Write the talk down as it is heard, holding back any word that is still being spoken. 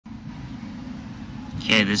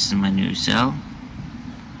Okay, this is my new cell.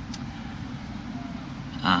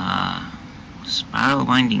 Spiral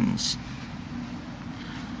windings.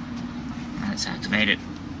 Let's activate it.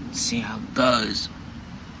 See how it goes.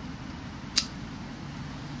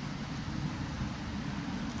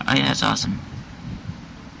 Oh yeah, it's awesome.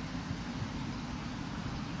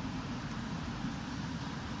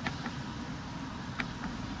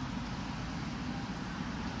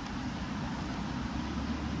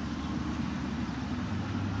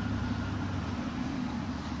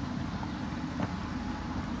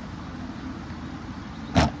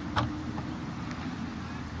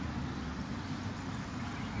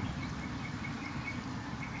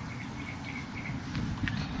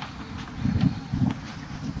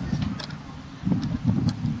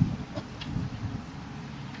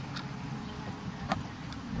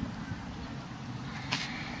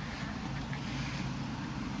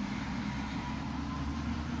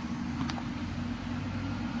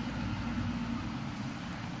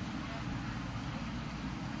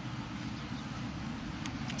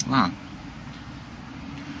 Wow.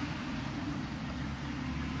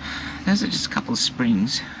 Those are just a couple of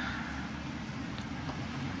springs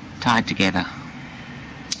tied together.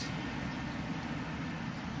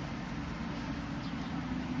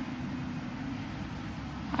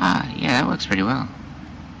 Ah, yeah, that works pretty well.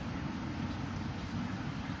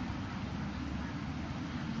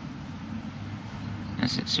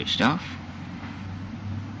 That's it switched off.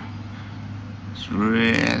 It's a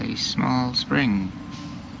really small spring.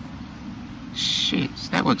 Shit,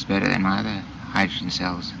 that works better than my other hydrogen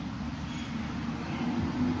cells.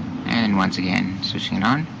 And once again, switching it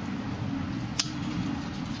on.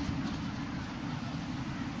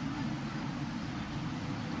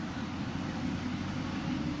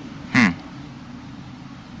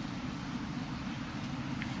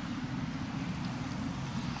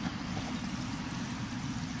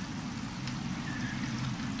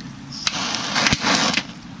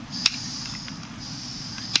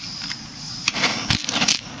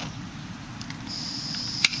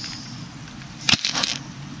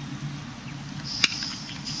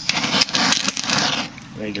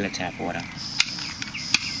 Regular tap water.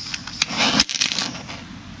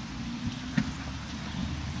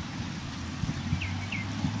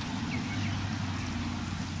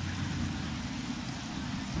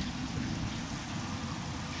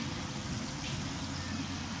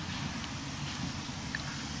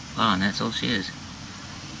 Oh, and that's all she is.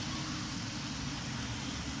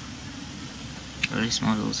 Very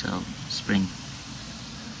small little cell spring.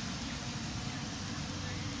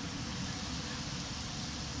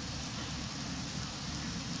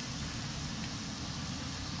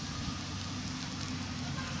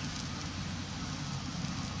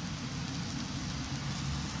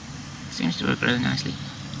 Seems to work really nicely.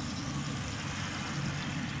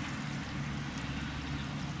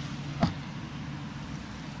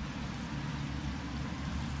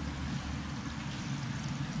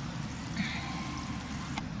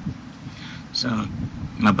 So,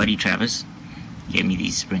 my buddy Travis gave me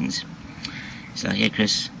these springs. So, here,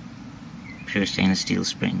 Chris, pure stainless steel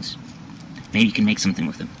springs. Maybe you can make something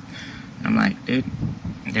with them. And I'm like, dude,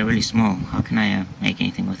 they're really small. How can I make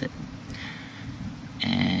anything with it?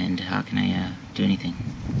 And how can I do anything?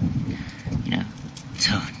 You know,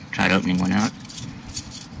 so tried opening one out,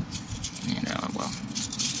 and well,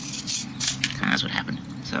 kind of that's what happened.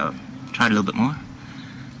 So tried a little bit more,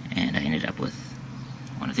 and I ended up with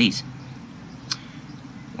one of these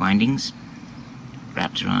windings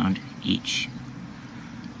wrapped around each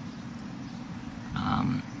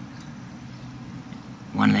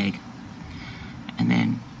one leg, and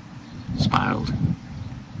then spiraled.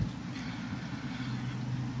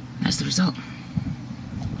 That's the result.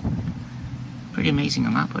 Pretty amazing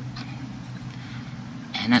on output.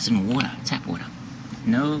 And that's in water, tap water.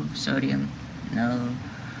 No sodium, no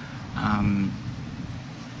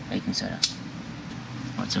baking soda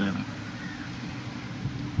whatsoever.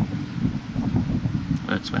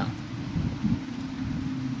 Works well.